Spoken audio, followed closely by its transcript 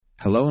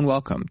Hello and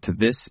welcome to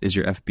This Is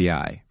Your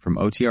FBI from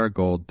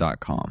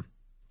OTRGold.com.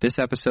 This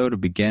episode will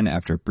begin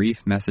after a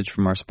brief message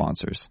from our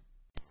sponsors.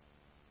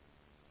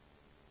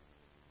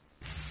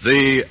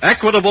 The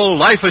Equitable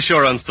Life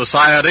Assurance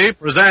Society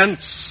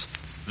presents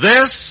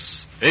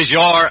This Is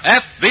Your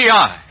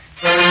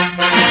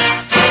FBI.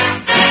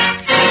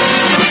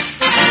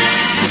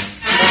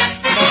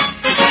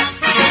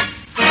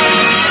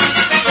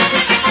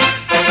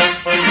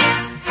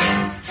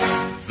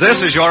 This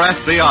is Your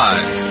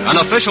FBI, an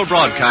official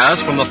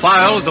broadcast from the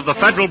files of the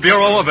Federal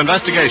Bureau of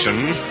Investigation,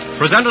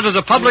 presented as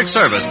a public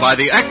service by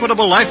the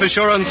Equitable Life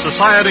Assurance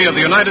Society of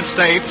the United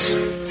States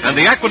and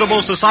the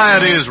Equitable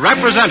Society's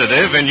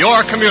representative in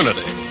your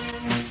community.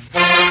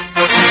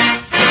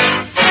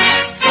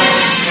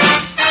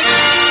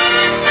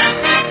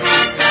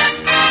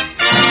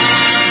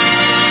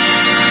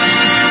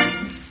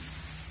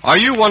 Are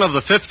you one of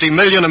the 50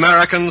 million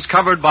Americans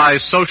covered by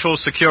Social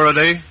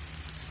Security?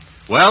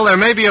 Well, there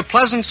may be a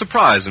pleasant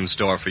surprise in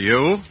store for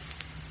you.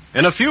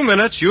 In a few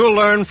minutes, you'll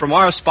learn from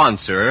our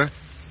sponsor,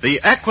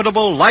 the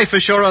Equitable Life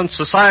Assurance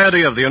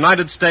Society of the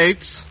United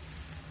States,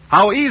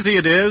 how easy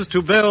it is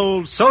to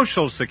build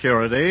Social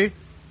Security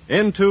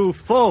into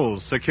full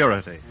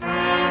security.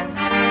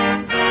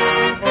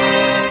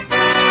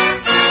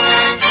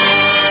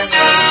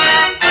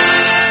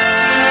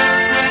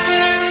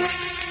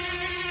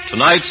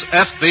 Tonight's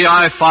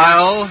FBI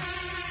file,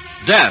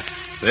 Death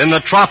in the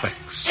Tropics.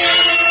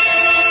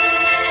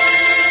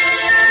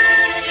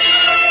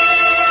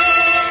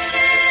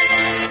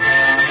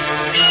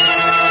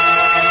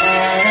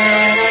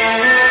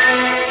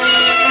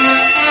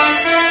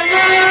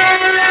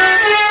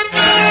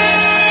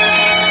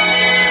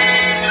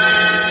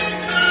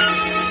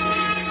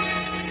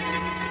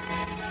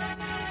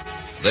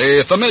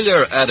 The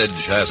familiar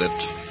adage has it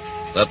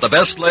that the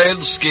best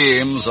laid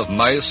schemes of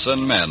mice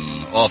and men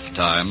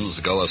ofttimes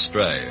go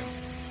astray.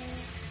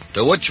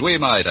 To which we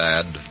might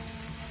add,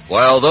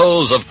 while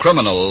those of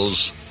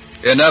criminals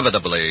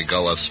inevitably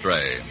go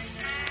astray.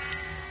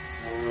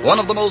 One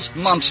of the most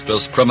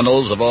monstrous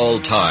criminals of all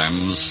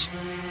times,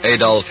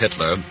 Adolf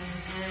Hitler,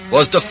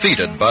 was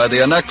defeated by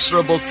the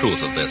inexorable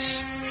truth of this.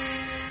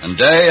 And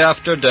day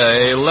after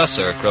day,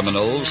 lesser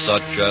criminals,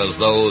 such as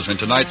those in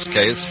tonight's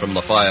case from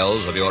the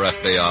files of your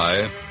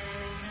FBI,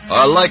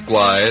 are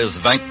likewise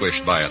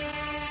vanquished by it.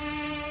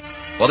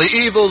 For the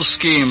evil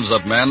schemes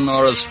of men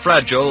are as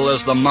fragile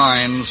as the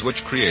minds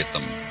which create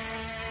them,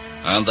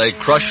 and they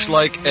crush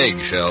like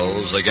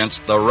eggshells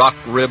against the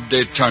rock-ribbed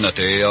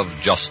eternity of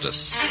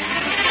justice.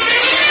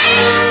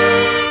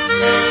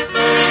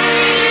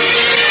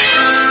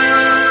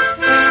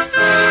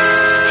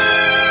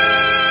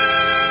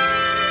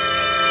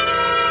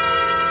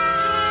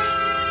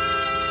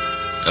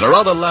 In a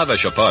rather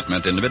lavish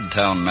apartment in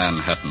Midtown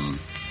Manhattan,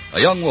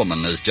 a young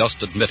woman is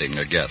just admitting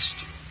a guest.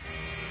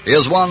 He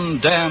is one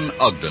Dan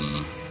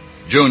Ogden,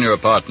 junior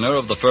partner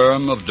of the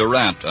firm of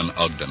Durant and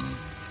Ogden,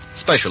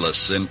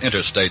 specialists in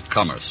interstate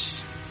commerce.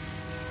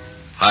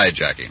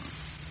 Hijacking.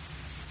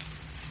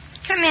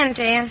 Come in,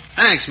 Dan.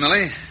 Thanks,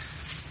 Millie.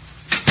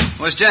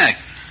 Where's Jack?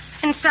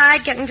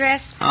 Inside, getting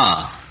dressed.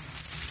 Oh.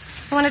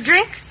 Want a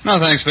drink? No,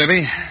 thanks,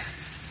 baby.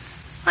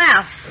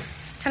 Well,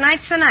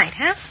 tonight's the night,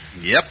 huh?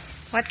 Yep.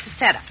 What's the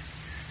setup?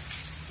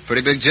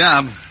 Pretty big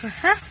job.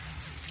 Uh-huh.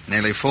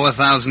 Nearly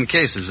 4,000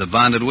 cases of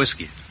bonded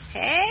whiskey.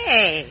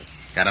 Hey,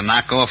 Got to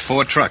knock off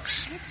 4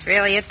 trucks. it's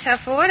really a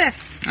tough order.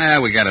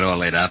 We got it all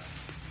laid out.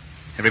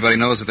 Everybody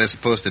knows what they're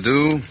supposed to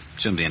do.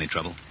 Shouldn't be any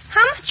trouble.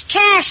 How much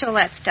cash will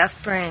that stuff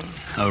bring?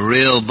 A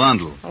real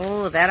bundle.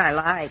 Oh, that I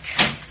like.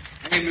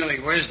 Hey, Millie,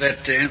 where's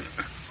that,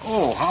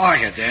 Oh, how are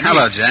you, Danny?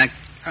 Hello, Jack.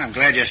 I'm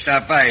glad you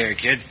stopped by here,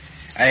 kid.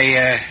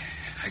 I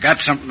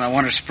got something I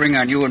want to spring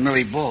on you and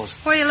Millie Bowles.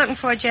 What are you looking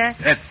for, Jack?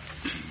 That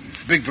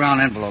big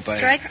brown envelope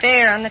It's right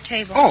there on the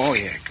table. Oh,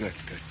 yeah, good.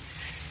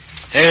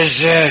 There's,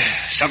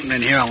 something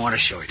in here I want to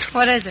show you.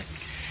 What is it?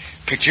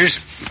 Pictures.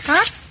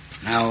 Huh?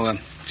 Now,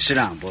 sit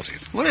down, both of you.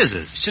 What is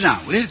it? Sit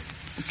down, will you?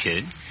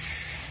 Okay.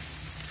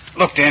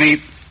 Look,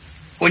 Danny,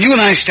 when you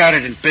and I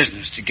started in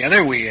business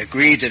together, we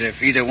agreed that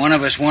if either one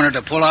of us wanted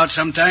to pull out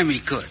sometime, he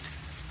could.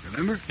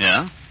 Remember?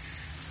 Yeah?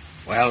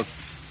 Well,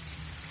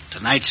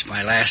 tonight's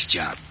my last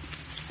job.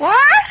 What?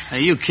 Are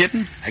you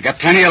kidding? I got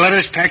plenty of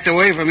letters packed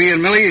away for me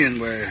and Millie, and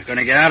we're going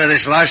to get out of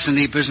this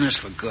larceny business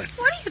for good.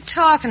 What are you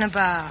talking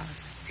about?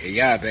 Here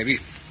you are, baby.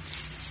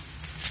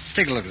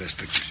 Take a look at this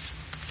picture.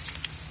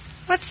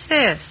 What's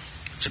this?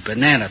 It's a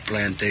banana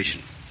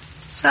plantation.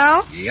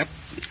 So? Yep.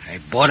 I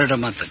bought it a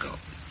month ago.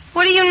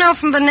 What do you know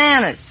from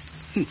bananas?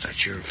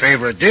 That's your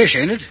favorite dish,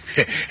 ain't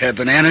it?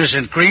 Bananas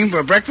and cream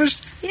for breakfast?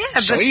 Yeah,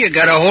 So but you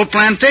got a whole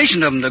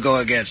plantation of them to go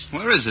against.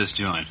 Where is this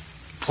joint?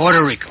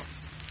 Puerto Rico.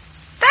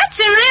 that's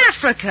in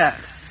Africa.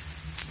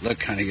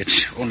 Look, honey,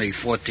 it's only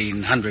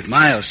 1,400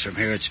 miles from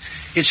here.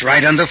 It's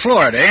right under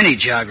Florida. Any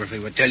geography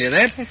would tell you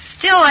that. It's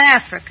still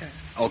Africa.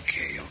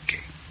 Okay.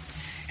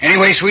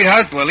 Anyway,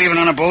 sweetheart, we're leaving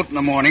on a boat in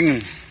the morning,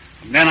 and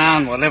from then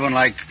on, we're living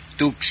like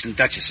dukes and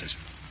duchesses.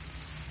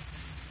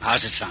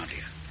 How's it sound to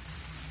you?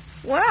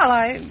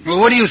 Well, Well,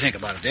 what do you think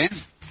about it, Dan?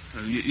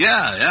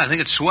 Yeah, I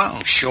think it's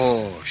swell.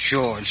 Sure.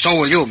 And so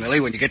will you, Millie,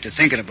 when you get to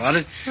thinking about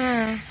it.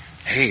 Hmm.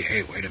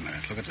 Hey, wait a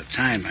minute. Look at the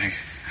time.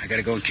 I got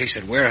to go and case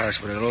that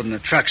warehouse where they're loading the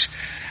trucks.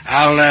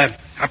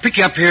 I'll pick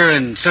you up here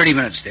in 30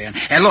 minutes, Dan.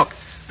 And look,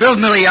 build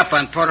Millie up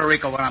on Puerto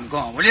Rico when I'm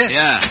gone, will you?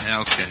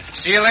 Yeah, okay.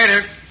 See you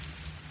later.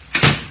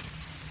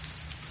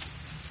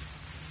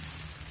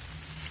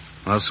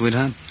 Well,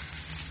 sweetheart?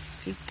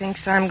 If he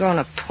thinks I'm going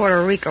to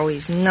Puerto Rico,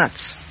 he's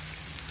nuts.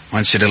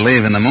 Wants you to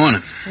leave in the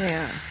morning.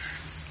 Yeah.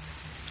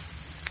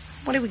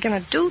 What are we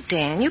going to do,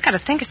 Dan? You got to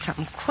think of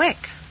something quick.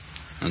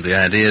 And the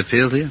idea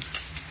appeal to you?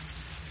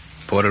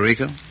 Puerto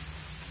Rico?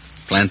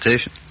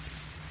 Plantation?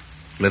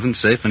 Living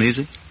safe and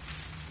easy?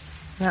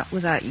 Not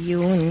without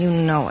you, and you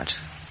know it.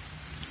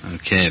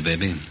 Okay,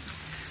 baby.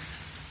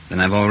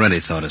 Then I've already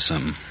thought of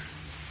something.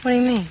 What do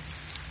you mean?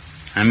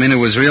 I mean, it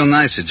was real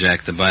nice of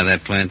Jack to buy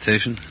that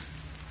plantation.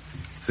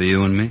 For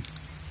you and me.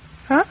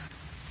 Huh?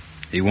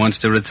 He wants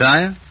to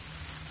retire?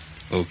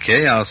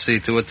 Okay, I'll see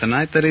to it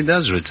tonight that he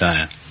does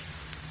retire.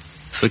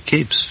 For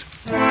keeps.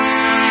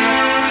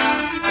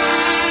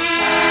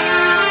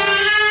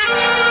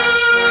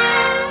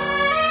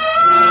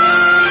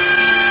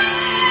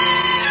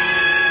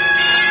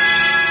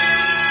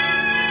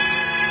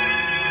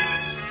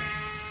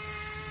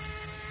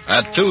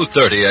 At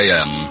 2:30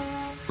 a.m.,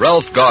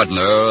 Ralph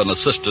Gardner, an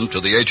assistant to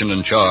the agent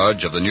in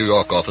charge of the New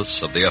York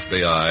office of the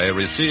FBI,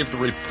 received a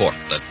report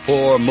that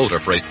 4 motor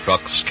freight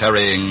trucks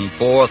carrying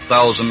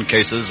 4,000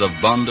 cases of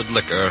bonded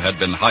liquor had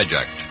been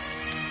hijacked.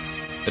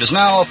 It is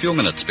now a few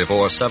minutes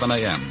before 7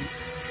 a.m.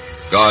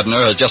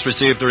 Gardner has just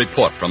received a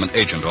report from an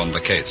agent on the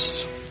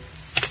case.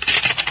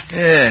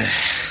 Yeah.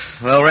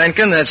 Well,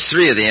 Rankin, that's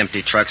 3 of the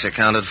empty trucks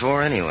accounted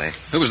for anyway.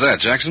 Who was that,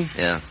 Jackson?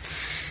 Yeah.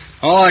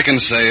 All I can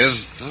say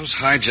is those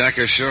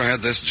hijackers sure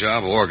had this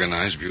job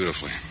organized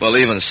beautifully. Well,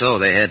 even so,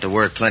 they had to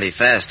work plenty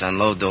fast to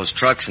unload those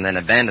trucks and then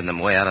abandon them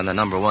way out on the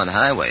number 1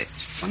 highway.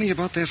 It's funny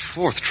about that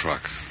 4th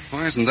truck.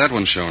 Why hasn't that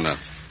one shown up?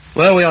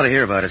 Well, we ought to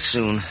hear about it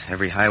soon.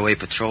 Every highway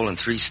patrol in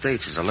 3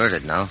 states is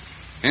alerted now.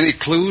 Any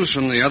clues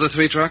from the other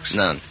 3 trucks?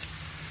 None.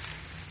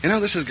 You know,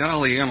 this has got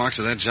all the earmarks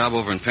of that job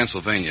over in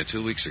Pennsylvania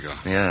 2 weeks ago.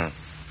 Yeah.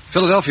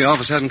 Philadelphia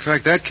office hasn't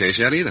cracked that case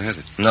yet either, has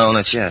it? No,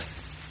 not yet.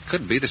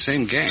 Could be the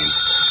same gang.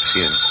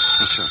 Excuse me.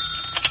 Oh, sure.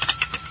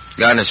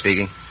 Gardner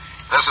speaking.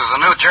 This is the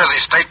New Jersey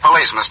State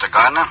Police, Mr.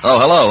 Gardner. Oh,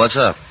 hello. What's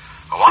up?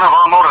 One of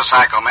our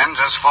motorcycle men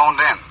just phoned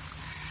in.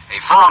 He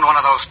found one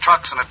of those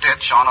trucks in a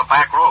ditch on a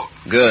back road.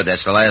 Good.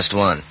 That's the last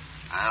one.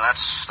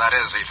 That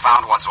is, he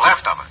found what's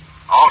left of it.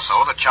 Also,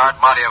 the charred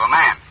body of a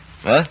man.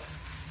 What?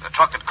 The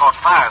truck had caught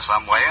fire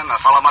some way, and the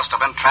fellow must have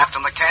been trapped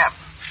in the cab.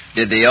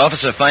 Did the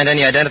officer find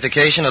any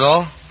identification at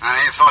all? And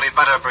he thought he'd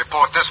better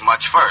report this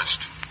much first.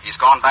 He's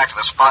gone back to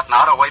the spot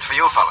now to wait for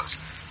you fellas.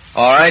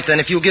 All right, then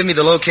if you'll give me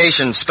the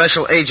location,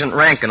 Special Agent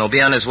Rankin will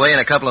be on his way in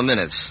a couple of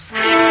minutes.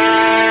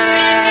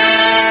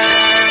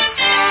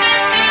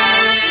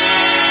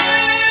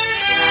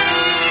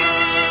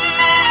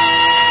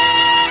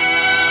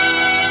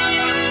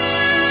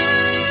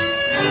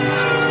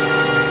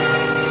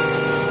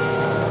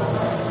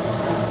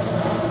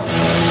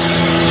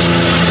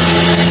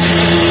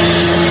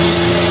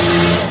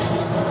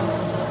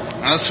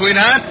 Well,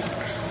 sweetheart,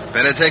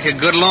 better take a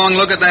good long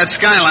look at that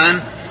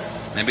skyline.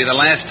 Maybe the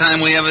last time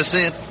we ever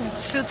see it.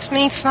 It suits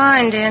me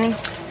fine, Danny.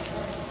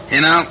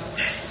 You know,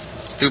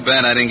 it's too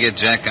bad I didn't get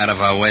Jack out of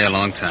our way a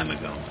long time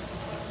ago.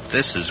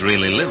 This is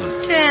really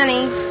living.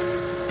 Danny.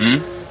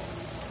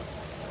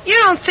 You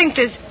don't think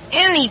there's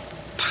any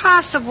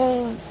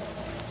possible...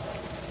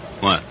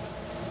 What?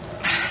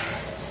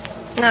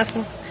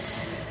 Nothing.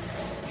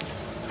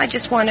 I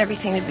just want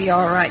everything to be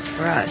all right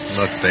for us.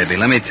 Look, baby,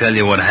 let me tell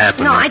you what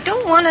happened. No, I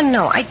don't want to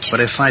know. But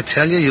if I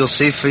tell you, you'll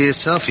see for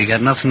yourself. You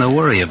got nothing to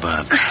worry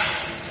about.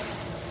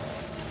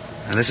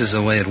 Now, this is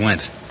the way it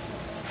went.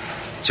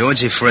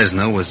 Georgie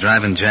Fresno was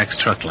driving Jack's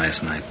truck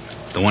last night,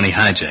 the one he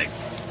hijacked.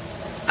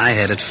 I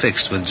had it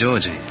fixed with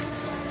Georgie.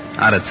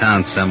 Out of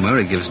town somewhere,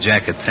 he gives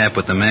Jack a tap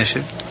with the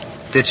masher,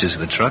 ditches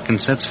the truck, and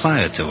sets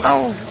fire to it.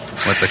 Oh.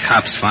 What the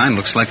cops find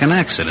looks like an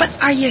accident.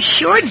 But are you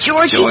sure,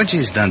 Georgie?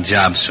 Georgie's done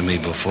jobs for me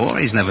before.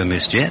 He's never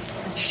missed yet.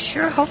 I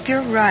sure hope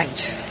you're right.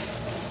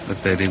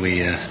 Look, baby,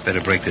 we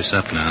better break this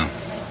up now.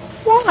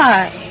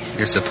 Why?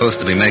 You're supposed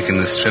to be making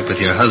this trip with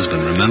your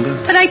husband,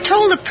 remember? But I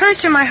told the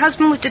purser my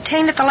husband was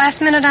detained at the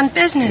last minute on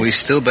business. We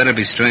still better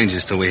be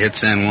strangers till we hit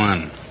San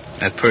Juan.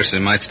 That purser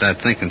might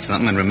start thinking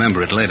something and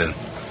remember it later.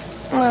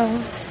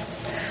 Well,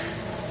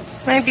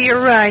 maybe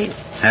you're right.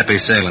 Happy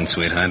sailing,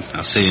 sweetheart.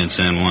 I'll see you in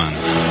San Juan.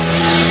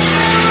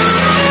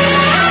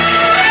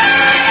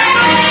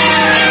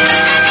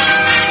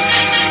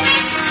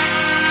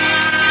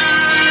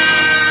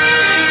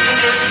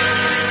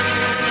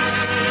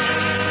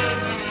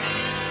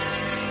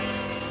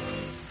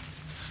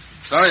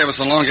 Sorry it was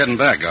so long getting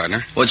back,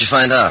 Gardner. What'd you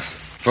find out?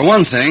 For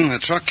one thing, the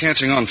truck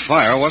catching on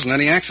fire wasn't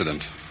any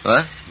accident.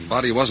 What? The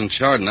body wasn't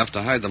charred enough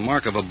to hide the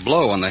mark of a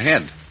blow on the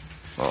head.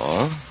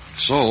 Oh?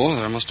 So,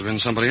 there must have been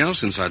somebody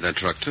else inside that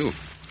truck, too.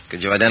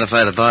 Could you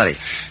identify the body?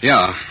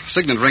 Yeah.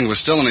 Signet ring was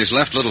still on his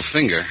left little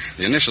finger.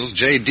 The initials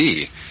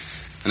J.D.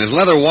 And his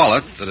leather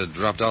wallet that had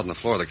dropped out on the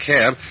floor of the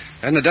cab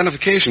had an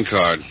identification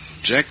card.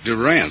 Jack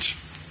Durant.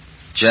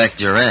 Jack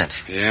Durant.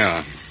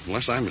 Yeah.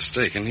 Unless I'm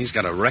mistaken, he's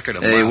got a record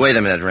of... Hey, wait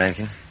a minute,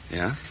 Rankin.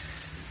 Yeah?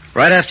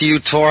 Right after you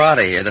tore out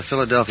of here, the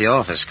Philadelphia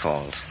office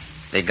called.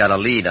 They got a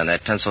lead on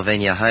that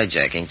Pennsylvania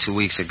hijacking 2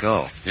 weeks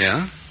ago.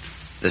 Yeah?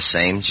 The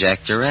same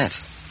Jack Durant.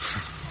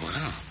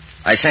 Wow.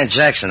 I sent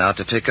Jackson out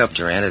to pick up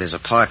Durant at his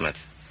apartment.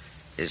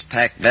 His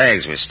packed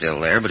bags were still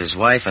there, but his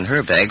wife and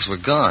her bags were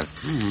gone.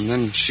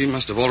 Then she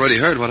must have already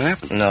heard what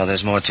happened. No,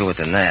 there's more to it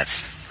than that.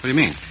 What do you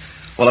mean?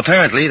 Well,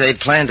 apparently they'd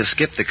planned to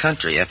skip the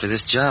country after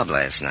this job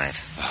last night.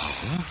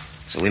 Oh?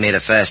 So we made a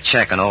fast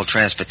check on all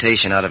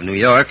transportation out of New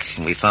York,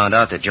 and we found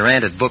out that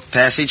Durant had booked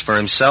passage for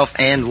himself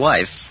and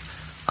wife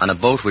on a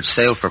boat which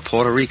sailed for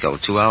Puerto Rico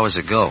 2 hours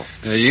ago.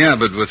 Yeah,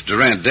 but with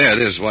Durant dead,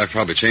 his wife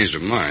probably changed her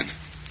mind.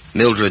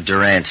 Mildred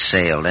Durant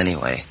sailed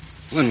anyway.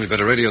 Well, then we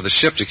better radio the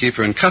ship to keep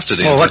her in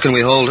custody. Well, what can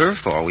we hold her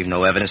for? We've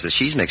no evidence that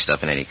she's mixed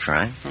up in any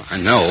crime. Oh, I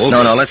know.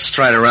 No, let's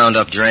try to round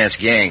up Durant's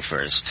gang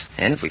first.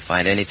 And if we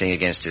find anything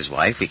against his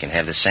wife, we can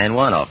have the San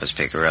Juan office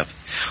pick her up.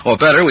 Or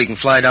better, we can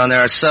fly down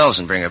there ourselves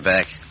and bring her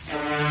back.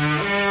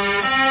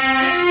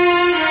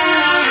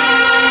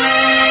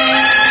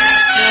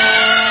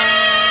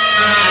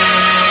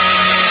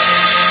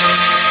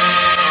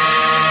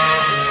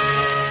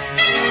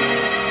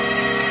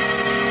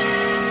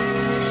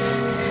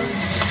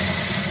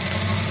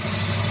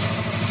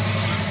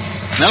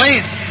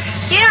 Millie?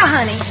 Yeah,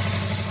 honey.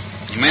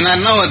 You may not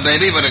know it,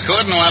 baby, but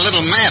according to our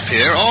little map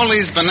here, all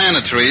these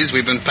banana trees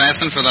we've been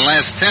passing for the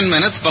last 10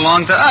 minutes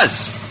belong to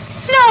us.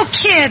 No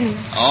kidding.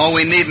 All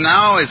we need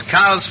now is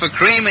cows for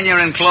cream and you're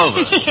in clover.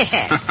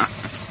 Yeah.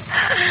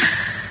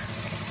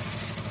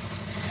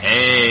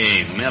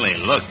 Hey, Millie,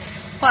 look.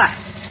 What?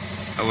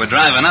 Where we're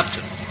driving up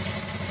to.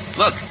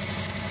 Look.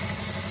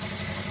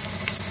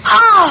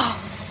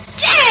 Oh,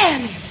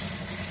 Danny.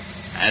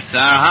 That's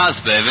our house,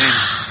 baby.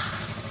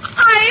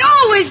 I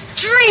always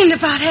dreamed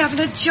about having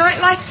a joint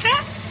like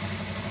that.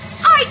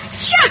 I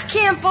just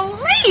can't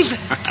believe it.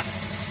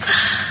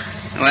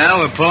 Well,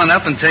 we're pulling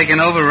up and taking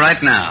over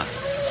right now.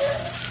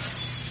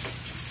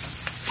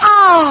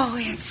 Oh,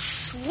 it's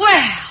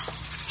swell.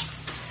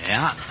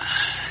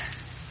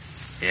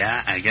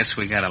 Yeah, I guess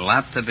we got a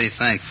lot to be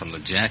thankful to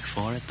Jack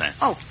for it, then.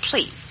 Oh,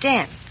 please,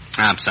 Dan.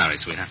 I'm sorry,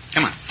 sweetheart.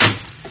 Come on.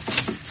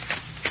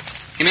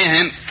 Give me a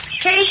hand.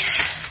 Okay.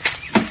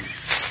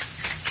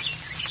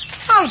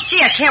 Oh,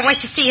 gee, I can't wait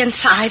to see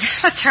inside.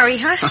 Let's hurry,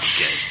 huh?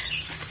 Okay.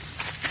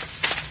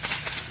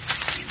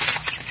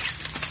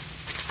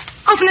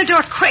 Open the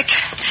door quick.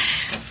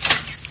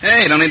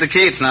 Hey, don't need the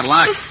key. It's not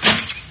locked.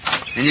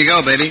 In you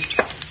go, baby.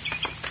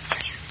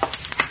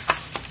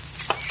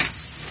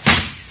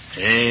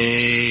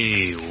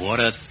 Hey, what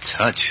a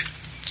touch.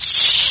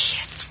 Gee,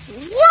 it's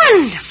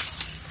wonderful.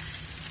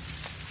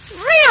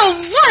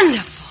 Real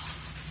wonderful.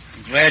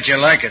 I'm glad you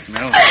like it,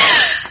 Mel.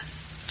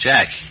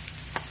 Jack.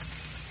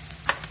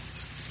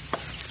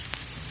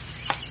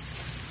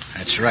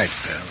 That's right,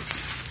 pal.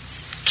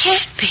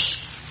 Can't be.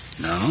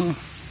 No?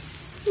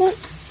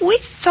 We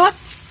thought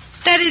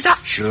that is our...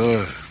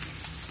 Sure.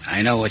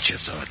 I know what you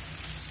thought.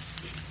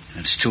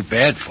 It's too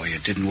bad for you.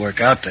 It didn't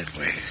work out that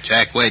way.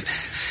 Jack, wait.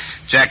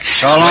 Jack,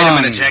 So wait long,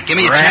 a minute, Jack. Give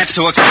me a rat. chance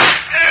to...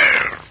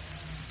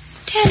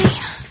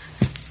 Danny.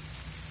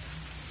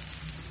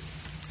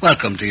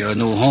 Welcome to your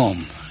new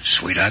home,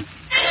 sweetheart.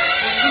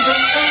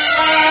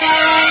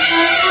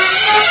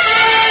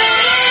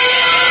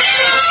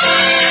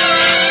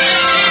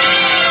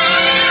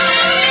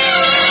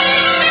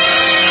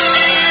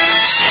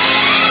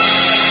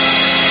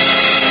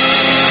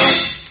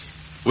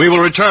 We will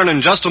return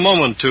in just a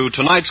moment to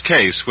tonight's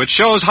case, which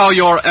shows how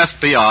your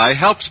FBI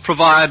helps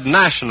provide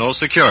national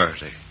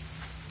security.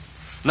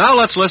 Now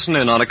let's listen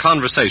in on a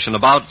conversation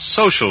about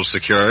Social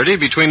Security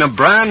between a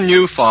brand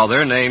new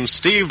father named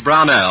Steve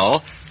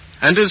Brownell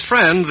and his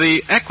friend,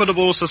 the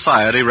Equitable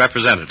Society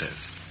representative.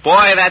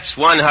 Boy, that's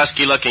one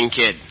husky-looking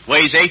kid.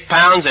 Weighs 8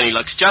 pounds and he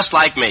looks just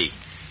like me.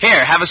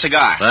 Here, have a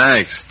cigar.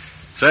 Thanks.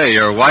 Say,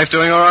 your wife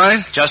doing all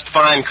right? Just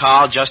fine,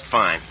 Carl, just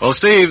fine. Well,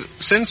 Steve,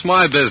 since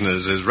my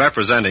business is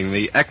representing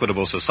the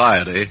Equitable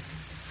Society,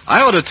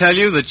 I ought to tell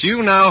you that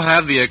you now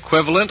have the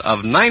equivalent of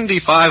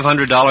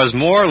 $9,500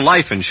 more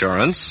life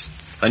insurance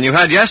than you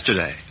had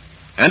yesterday.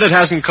 And it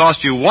hasn't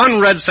cost you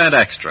 1 red cent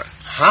extra.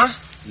 Huh?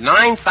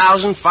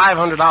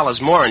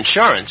 $9,500 more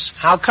insurance?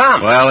 How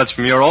come? Well, it's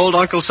from your old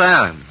Uncle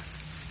Sam.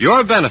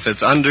 Your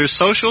benefits under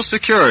Social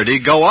Security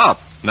go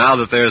up now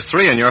that there's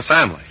 3 in your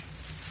family.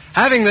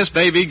 Having this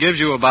baby gives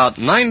you about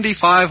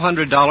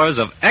 $9,500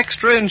 of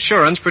extra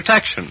insurance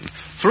protection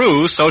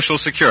through Social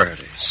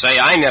Security. Say,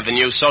 I never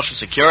knew Social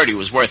Security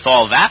was worth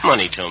all that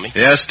money to me.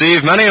 Yes,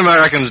 Steve, many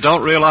Americans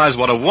don't realize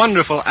what a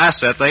wonderful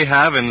asset they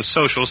have in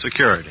Social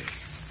Security.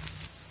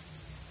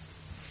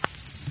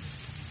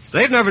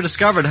 They've never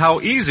discovered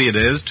how easy it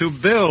is to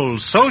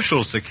build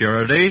Social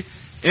Security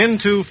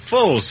into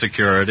full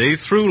security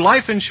through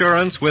life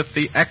insurance with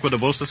the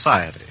Equitable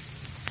Society.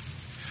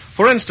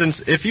 For instance,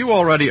 if you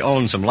already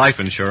own some life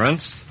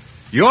insurance,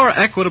 your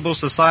Equitable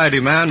Society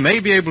man may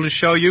be able to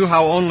show you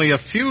how only a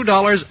few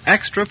dollars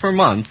extra per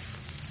month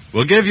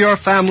will give your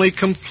family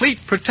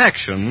complete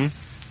protection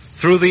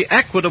through the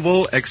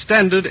Equitable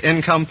Extended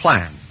Income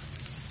Plan.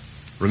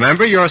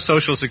 Remember, your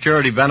Social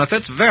Security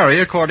benefits vary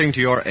according to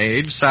your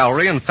age,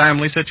 salary, and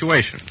family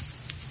situation.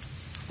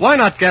 Why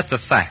not get the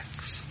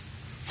facts?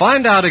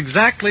 Find out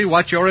exactly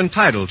what you're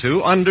entitled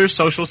to under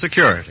Social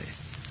Security.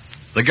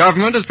 The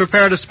government has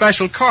prepared a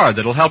special card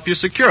that'll help you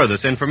secure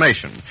this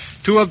information.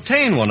 To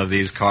obtain one of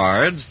these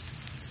cards,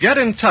 get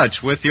in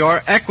touch with your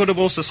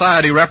Equitable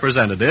Society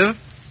representative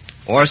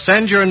or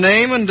send your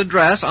name and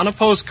address on a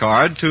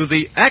postcard to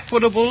the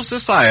Equitable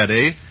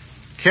Society,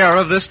 care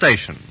of this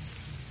station.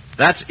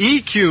 That's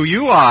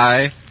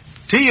EQUITABLE,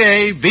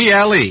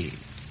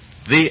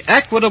 the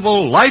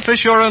Equitable Life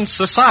Assurance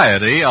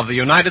Society of the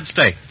United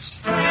States.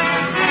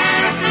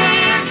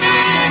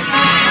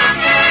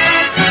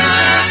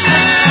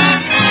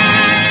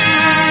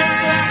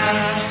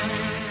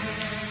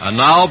 And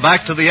now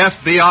back to the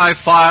FBI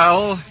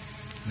file,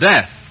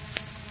 Death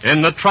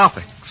in the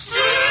Tropics.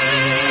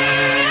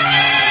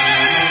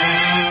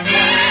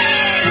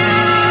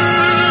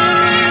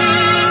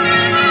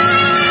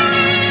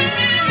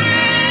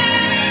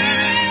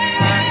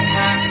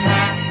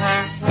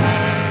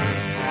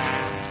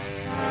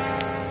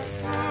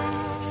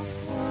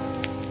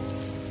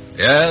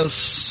 Yes,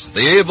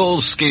 the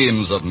evil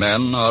schemes of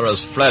men are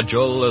as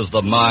fragile as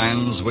the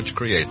minds which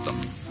create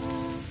them,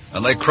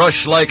 and they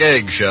crush like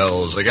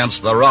eggshells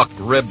against the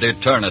rock-ribbed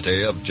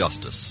eternity of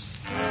justice.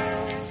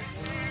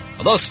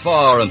 Thus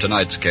far in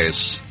tonight's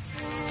case,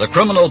 the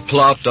criminal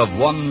plot of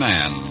one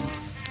man,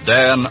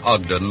 Dan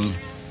Ogden,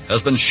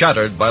 has been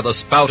shattered by the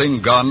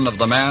spouting gun of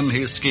the man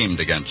he schemed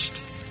against,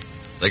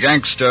 the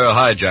gangster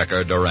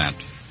hijacker Durant.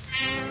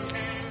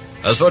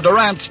 As for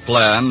Durant's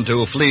plan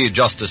to flee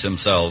justice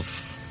himself,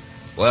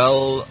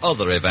 well,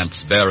 other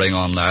events bearing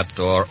on that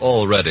are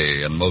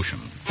already in motion.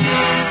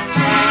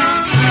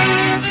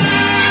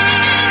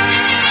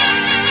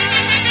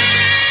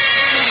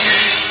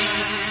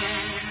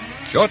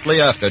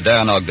 Shortly after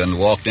Dan Ogden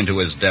walked into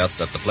his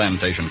death at the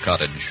plantation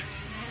cottage,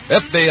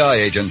 FBI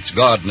agents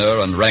Gardner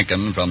and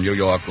Rankin from New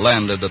York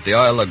landed at the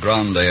Isla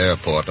Grande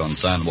airport on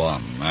San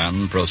Juan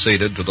and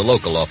proceeded to the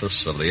local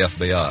office of the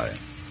FBI.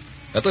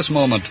 At this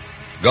moment,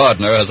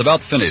 Gardner has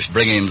about finished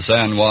bringing the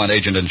San Juan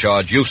agent in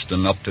charge,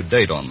 Houston, up to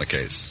date on the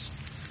case.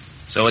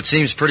 So it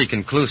seems pretty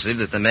conclusive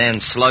that the man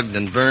slugged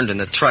and burned in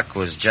the truck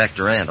was Jack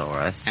Durant, all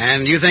right?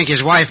 And you think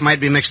his wife might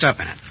be mixed up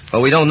in it?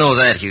 Well, we don't know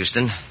that,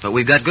 Houston, but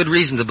we've got good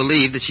reason to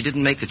believe that she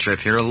didn't make the trip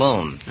here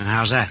alone. And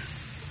how's that?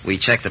 We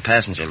checked the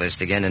passenger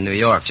list again in New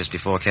York just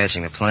before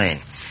catching the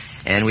plane.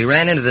 And we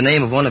ran into the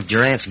name of one of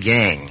Durant's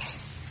gang,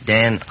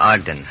 Dan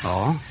Ogden.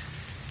 Oh?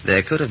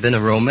 There could have been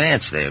a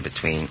romance there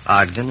between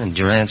Ogden and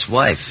Durant's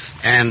wife.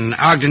 And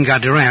Ogden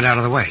got Durant out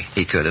of the way?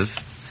 He could have.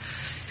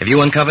 Have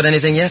you uncovered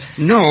anything yet?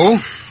 No.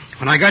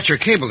 When I got your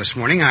cable this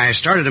morning, I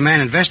started a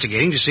man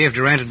investigating to see if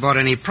Durant had bought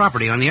any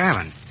property on the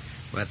island.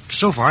 But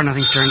so far,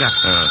 nothing's turned up.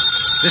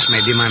 This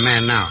may be my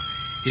man now.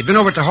 He's been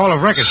over at the Hall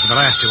of Records for the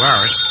last 2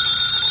 hours.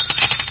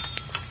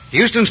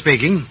 Houston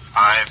speaking.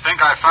 I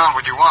think I found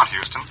what you want,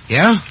 Houston.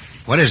 Yeah?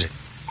 What is it?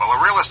 Well,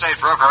 a real estate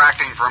broker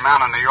acting for a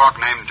man in New York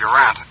named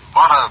Durant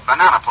bought a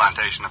banana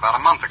plantation about a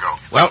month ago.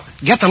 Well,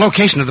 get the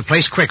location of the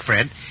place quick,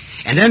 Fred.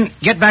 And then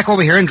get back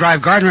over here and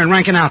drive Gardner and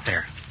Rankin out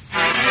there.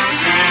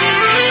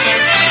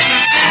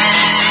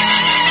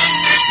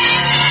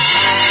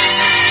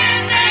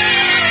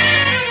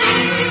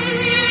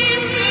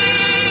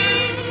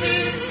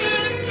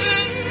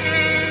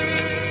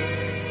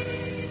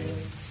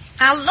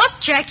 Now, look,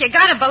 Jack, you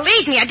gotta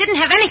believe me. I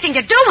didn't have anything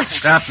to do with it.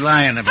 Stop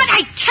lying about it. But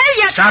I tell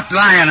you... Stop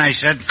lying, I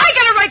said. I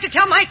got a right to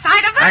tell my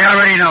side of it. I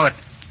already know it.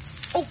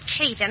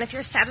 Okay, then, if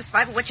you're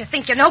satisfied with what you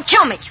think you know,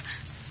 kill me.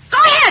 Go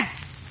ahead.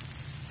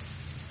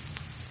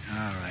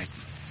 All right.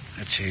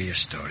 Let's hear your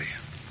story.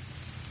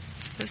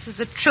 This is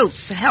the truth,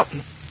 so help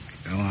me.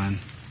 Go on.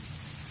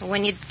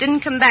 When you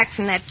didn't come back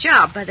from that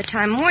job by the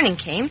time morning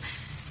came,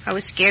 I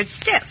was scared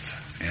stiff.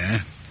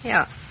 Yeah?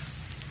 Yeah.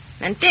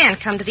 And Dan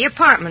come to the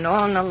apartment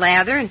all in the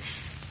lather and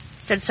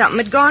said something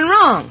had gone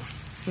wrong.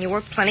 And you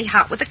were plenty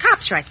hot with the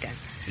cops right then.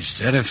 Is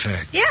that a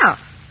fact? Yeah.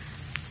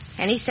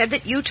 And he said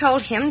that you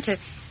told him to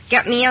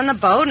get me on the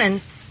boat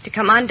and to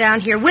come on down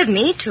here with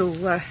me to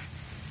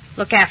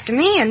look after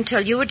me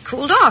until you had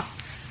cooled off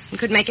and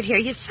could make it here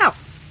yourself.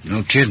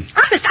 No kidding.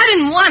 Honest, I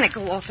didn't want to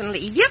go off and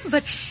leave you,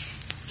 but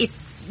if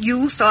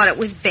you thought it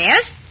was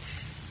best,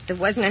 there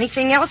wasn't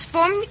anything else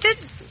for me to...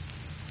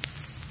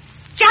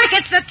 Jack,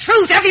 it's the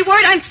truth, every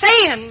word I'm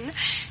saying.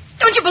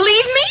 Don't you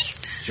believe me?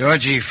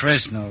 Georgie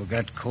Fresno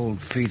got cold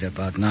feet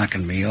about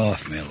knocking me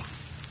off, Mill,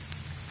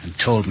 and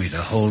told me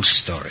the whole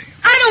story.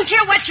 I don't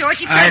care what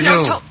Georgie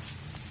Fresno told...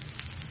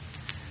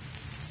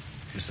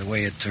 Is the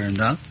way it turned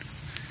out.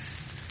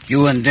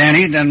 You and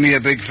Danny done me a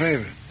big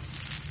favor.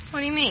 What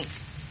do you mean?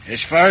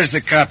 As far as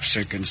the cops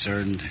are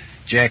concerned,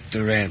 Jack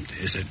Durant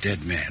is a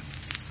dead man.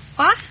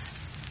 What?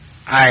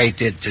 I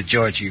did to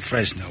Georgie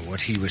Fresno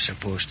what he was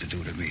supposed to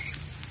do to me.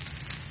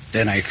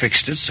 Then I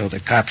fixed it so the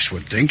cops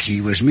would think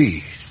he was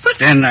me.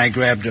 Then I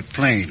grabbed a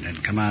plane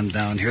and come on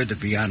down here to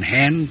be on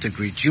hand to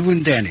greet you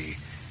and Danny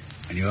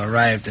when you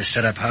arrived to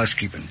set up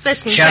housekeeping.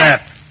 Listen, Shut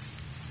Jack. up.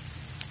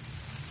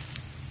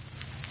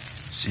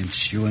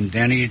 Since you and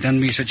Danny done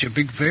me such a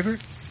big favor,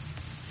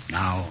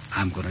 now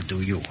I'm going to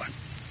do you one.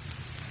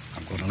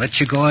 I'm going to let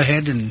you go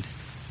ahead and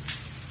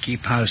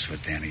keep house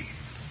with Danny.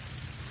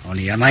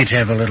 Only I might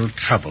have a little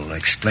trouble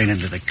explaining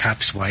to the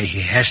cops why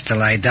he has to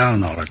lie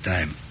down all the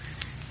time.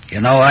 You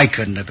know I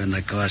couldn't have been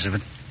the cause of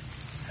it.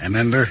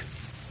 Remember?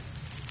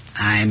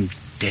 I'm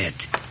dead.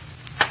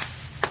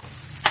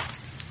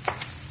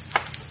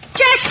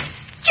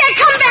 Jack,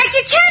 come back,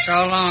 you can't. So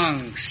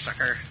long,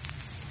 sucker.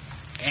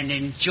 And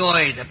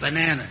enjoy the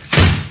bananas.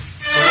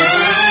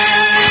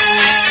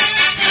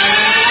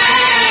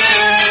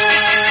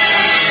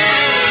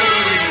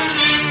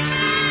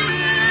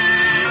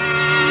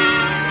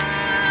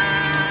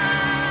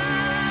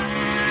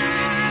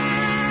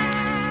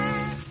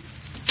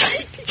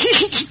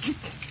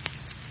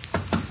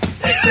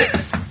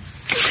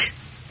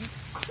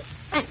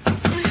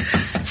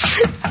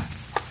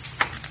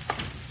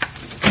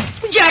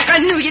 Jack, I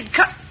knew you'd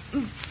come.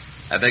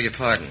 I beg your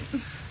pardon.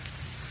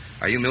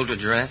 Are you Mildred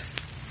Durant?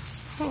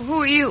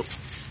 Who are you?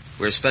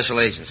 We're special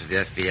agents of the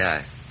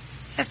FBI.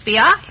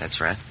 FBI?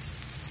 That's right.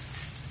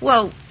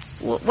 Well,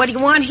 what do you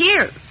want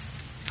here?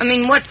 I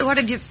mean, what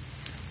have you...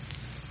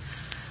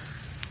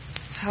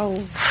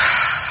 Oh,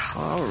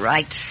 all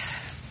right.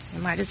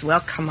 You might as well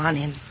come on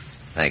in.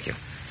 Thank you.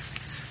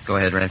 Go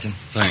ahead, Rankin.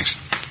 Thanks.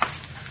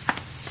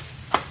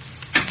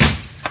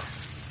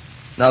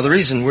 Now, the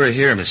reason we're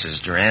here,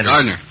 Mrs. Durant...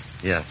 Gardner.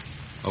 Yeah.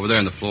 Over there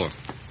on the floor.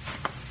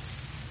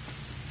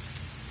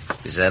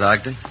 Is that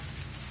Ogden?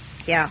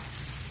 Yeah.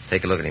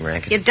 Take a look at him,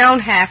 Rankin. You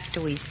don't have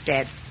to. He's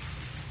dead.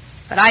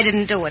 But I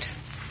didn't do it.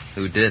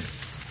 Who did?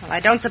 Well, I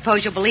don't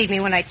suppose you'll believe me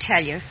when I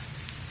tell you.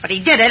 But he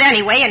did it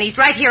anyway, and he's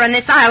right here on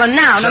this island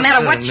now, no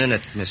matter what... Just a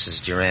minute,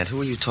 Mrs. Durant. Who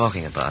are you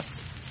talking about?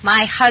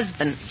 My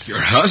husband.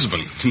 Your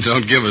husband?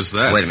 Don't give us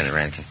that. Wait a minute,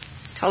 Rankin.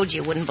 Told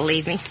you wouldn't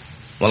believe me.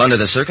 Well, under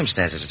the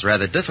circumstances, it's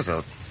rather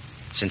difficult.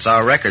 Since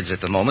our records at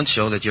the moment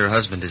show that your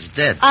husband is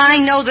dead. I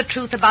know the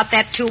truth about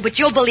that, too, but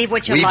you'll believe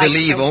what you like. We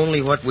believe to.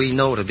 only what we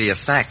know to be a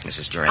fact,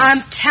 Mrs. Durant.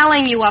 I'm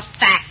telling you a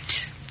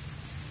fact.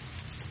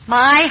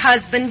 My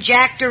husband,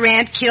 Jack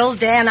Durant, killed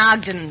Dan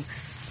Ogden.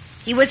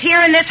 He was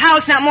here in this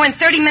house not more than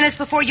 30 minutes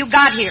before you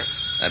got here.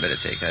 I better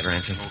take that,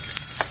 Rankin. Okay.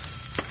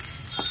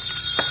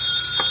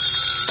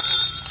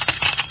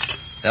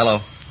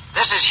 Hello.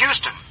 This is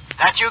Houston.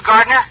 That you,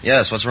 Gardner?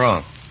 Yes, what's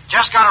wrong?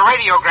 Just got a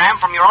radiogram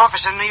from your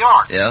office in New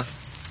York. Yeah?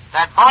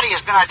 That body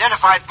has been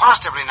identified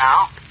positively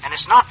now, and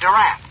it's not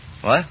Durant.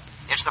 What?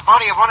 It's the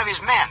body of one of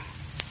his men,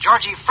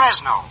 Georgie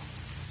Fresno.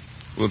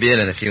 We'll be in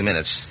a few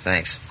minutes.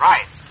 Thanks.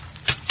 Right.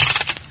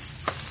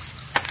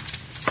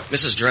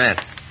 Mrs.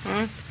 Durant.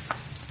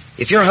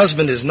 If your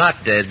husband is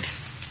not dead,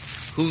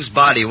 whose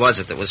body was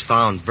it that was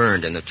found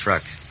burned in the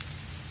truck?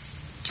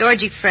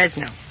 Georgie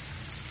Fresno.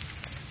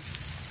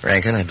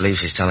 Rankin, I believe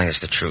she's telling us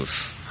the truth.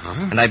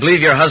 Huh? And I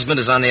believe your husband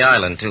is on the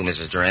island, too,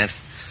 Mrs. Durant.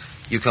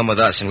 You come with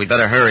us, and we'd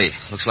better hurry.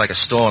 Looks like a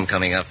storm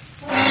coming up.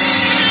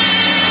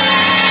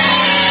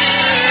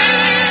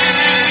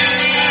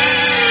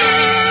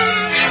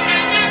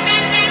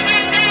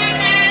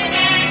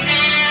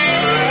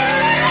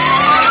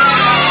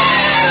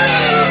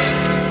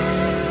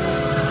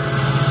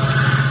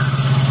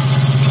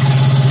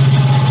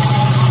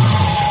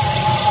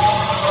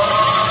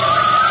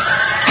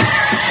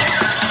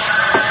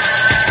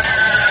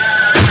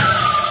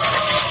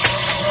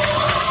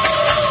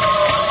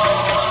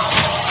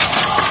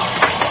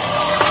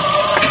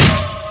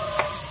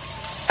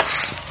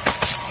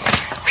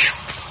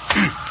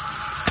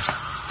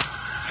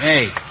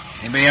 Hey,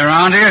 anybody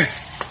around here?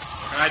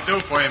 What can I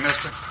do for you,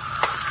 mister?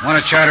 I want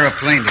to charter a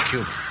plane to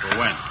Cuba. For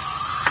when?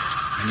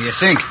 When do you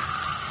think?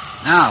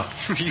 Now.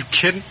 Are you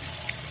kidding?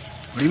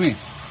 What do you mean?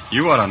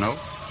 You ought to know.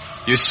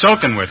 You're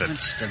soaking with it.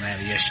 What's the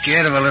matter? You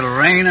scared of a little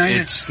rain, are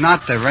you? It's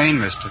not the rain,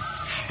 mister.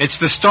 It's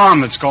the storm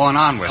that's going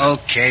on with it.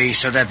 Okay,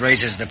 so that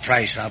raises the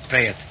price. I'll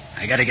pay it.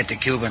 I got to get to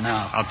Cuba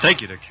now. I'll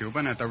take you to Cuba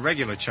at the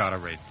regular charter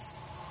rate.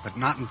 But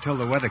not until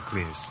the weather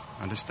clears.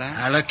 Understand?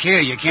 Now, look here.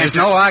 You can't... There's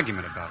no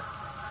argument about it.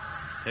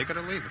 Take it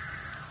or leave it.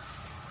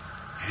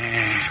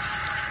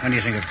 When do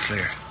you think it'll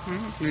clear?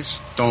 These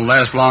don't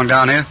last long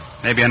down here.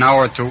 Maybe an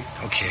hour or two.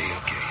 Okay.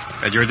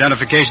 Had your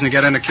identification to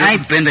get into Cuba?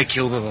 I've been to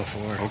Cuba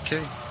before.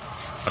 Okay.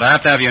 But I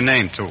have to have your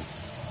name, too.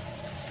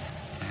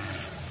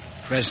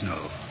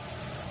 Fresno.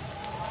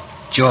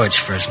 George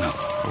Fresno.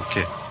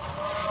 Okay.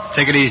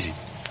 Take it easy.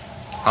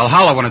 I'll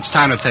holler when it's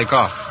time to take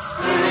off.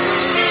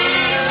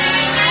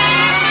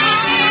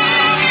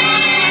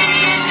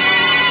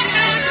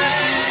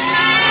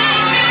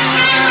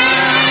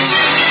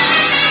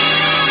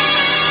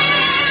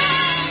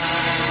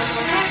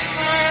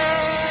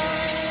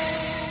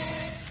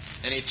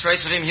 Any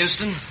trace of him,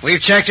 Houston? We've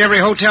checked every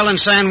hotel in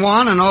San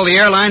Juan and all the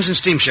airlines and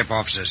steamship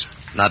offices.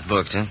 Not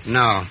booked, huh?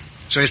 No.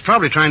 So he's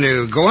probably trying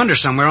to go under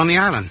somewhere on the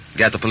island.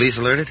 Got the police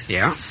alerted?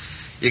 Yeah.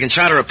 You can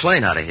charter a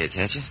plane out of here,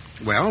 can't you?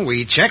 Well,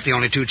 we checked the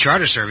only 2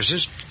 charter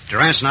services.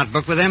 Durant's not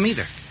booked with them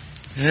either.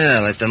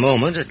 Well, at the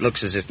moment, it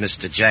looks as if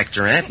Mr. Jack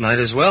Durant might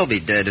as well be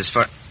dead as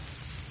far...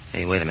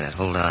 Hey, wait a minute.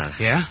 Hold on.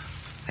 Yeah?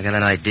 I got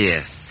an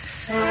idea.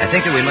 I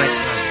think that we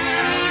might...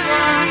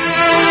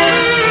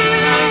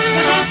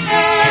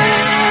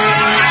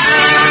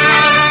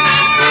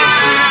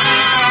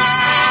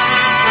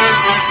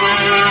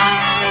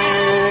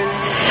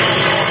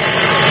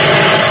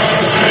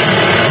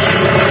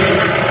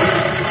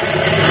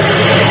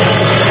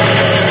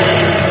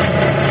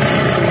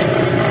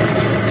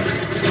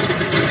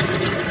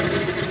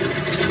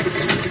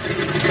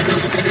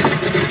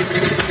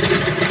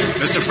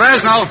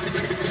 Fresno.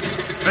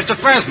 Mr.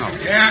 Fresno.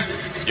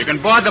 Yeah? You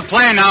can board the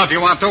plane now if you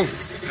want to.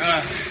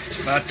 It's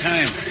about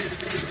time.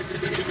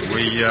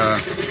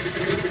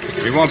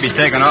 We won't be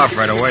taking off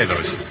right away, though.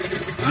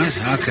 What?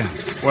 How come?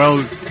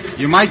 Well,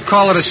 you might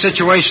call it a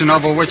situation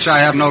over which I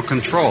have no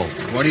control.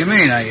 What do you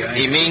mean?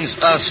 He means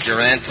us,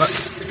 Durant. What?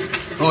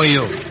 Who are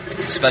you?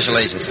 Special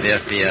agents of the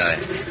FBI.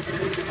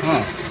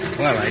 Oh,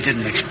 well, I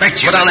didn't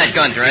expect you. Put on that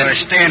gun, Durant. Better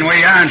staying where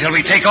you are until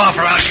we take off,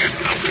 or else you...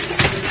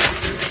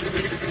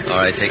 All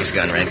right, take his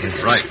gun,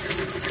 Rankin. Right.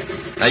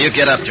 Now, you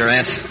get up,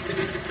 Durant.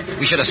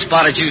 We should have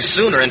spotted you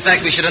sooner. In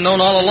fact, we should have known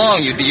all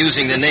along you'd be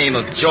using the name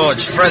of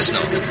George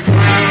Fresno.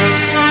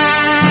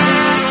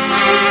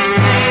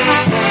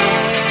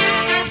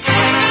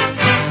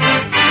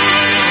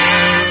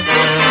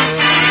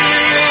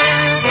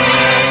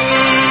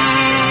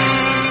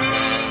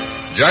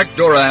 Jack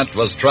Durant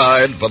was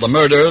tried for the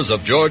murders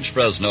of George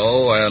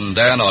Fresno and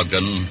Dan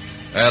Ogden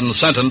and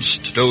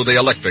sentenced to the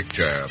electric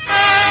chair.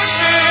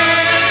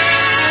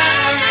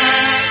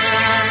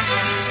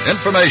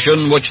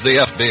 Information which the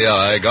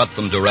FBI got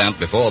from Durant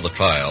before the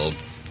trial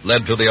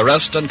led to the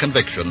arrest and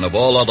conviction of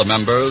all other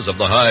members of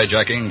the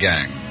hijacking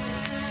gang.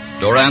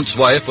 Durant's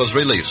wife was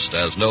released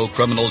as no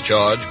criminal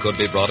charge could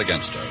be brought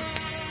against her.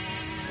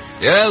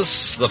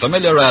 Yes, the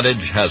familiar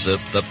adage has it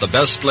that the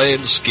best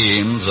laid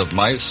schemes of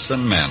mice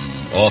and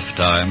men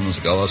oft-times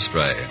go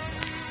astray.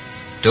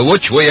 To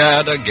which we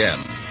add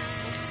again,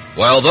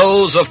 while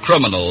those of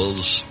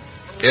criminals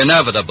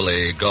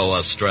inevitably go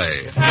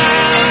astray.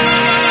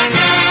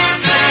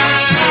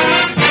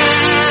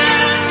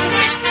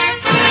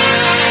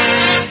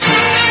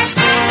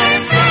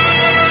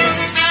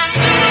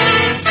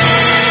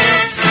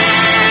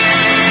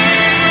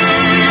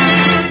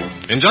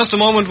 In just a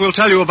moment, we'll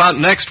tell you about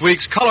next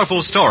week's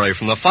colorful story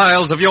from the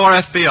files of your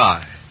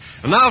FBI.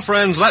 And now,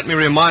 friends, let me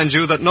remind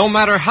you that no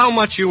matter how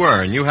much you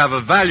earn, you have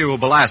a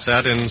valuable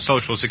asset in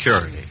Social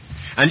Security.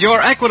 And your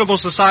Equitable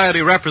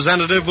Society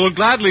representative will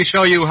gladly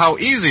show you how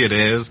easy it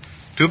is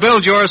to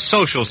build your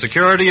Social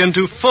Security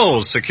into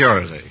full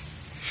security.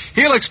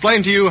 He'll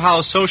explain to you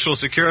how Social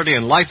Security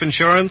and life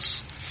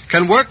insurance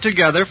can work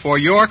together for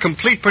your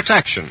complete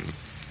protection,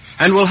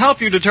 and will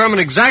help you determine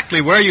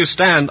exactly where you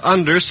stand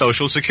under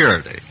Social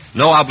Security.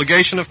 No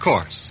obligation, of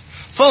course.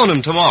 Phone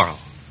him tomorrow.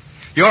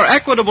 Your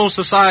Equitable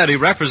Society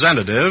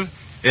representative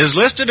is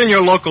listed in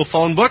your local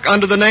phone book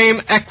under the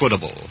name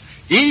Equitable.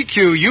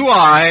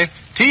 EQUITABLE.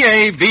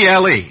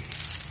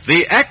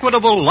 The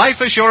Equitable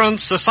Life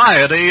Assurance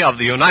Society of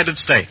the United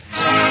States.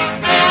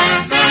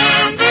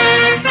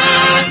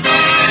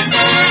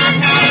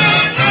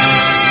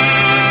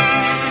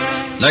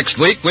 Next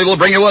week, we will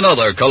bring you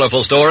another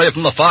colorful story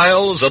from the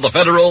files of the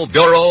Federal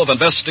Bureau of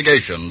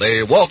Investigation,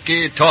 the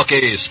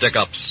walkie-talkie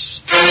stick-ups.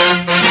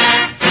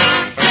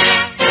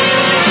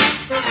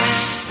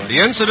 The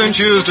incidents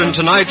used in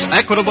tonight's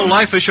Equitable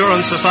Life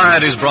Assurance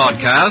Society's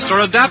broadcast are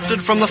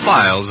adapted from the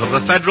files of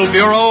the Federal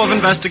Bureau of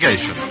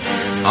Investigation.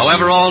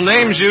 However, all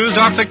names used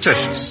are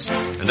fictitious,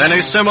 and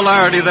any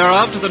similarity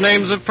thereof to the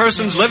names of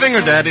persons living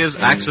or dead is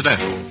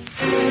accidental.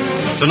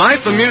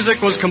 Tonight, the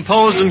music was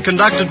composed and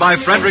conducted by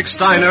Frederick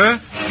Steiner,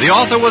 the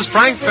author was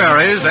Frank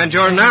Ferries, and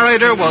your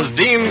narrator was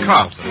Dean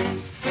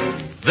Carlton.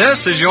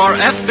 This is Your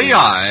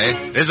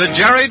FBI is a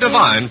Jerry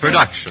Devine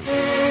production.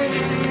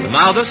 And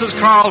now this is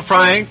Carl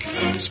Frank,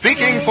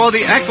 speaking for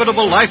the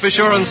Equitable Life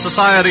Assurance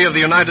Society of the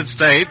United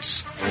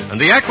States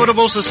and the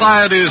Equitable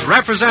Society's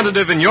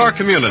representative in your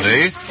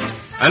community,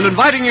 and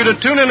inviting you to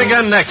tune in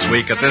again next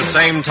week at this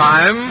same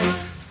time,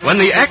 when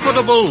the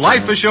Equitable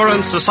Life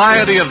Assurance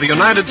Society of the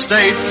United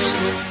States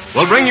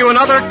will bring you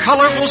another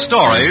colorful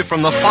story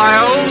from the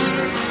files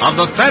of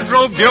the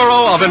Federal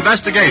Bureau of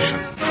Investigation.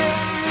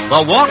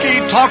 The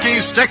walkie-talkie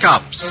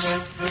stick-ups.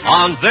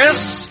 On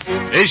This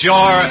is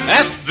Your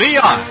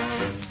FBI.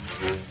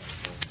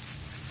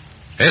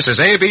 This is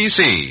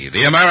ABC,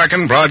 the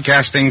American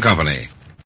Broadcasting Company.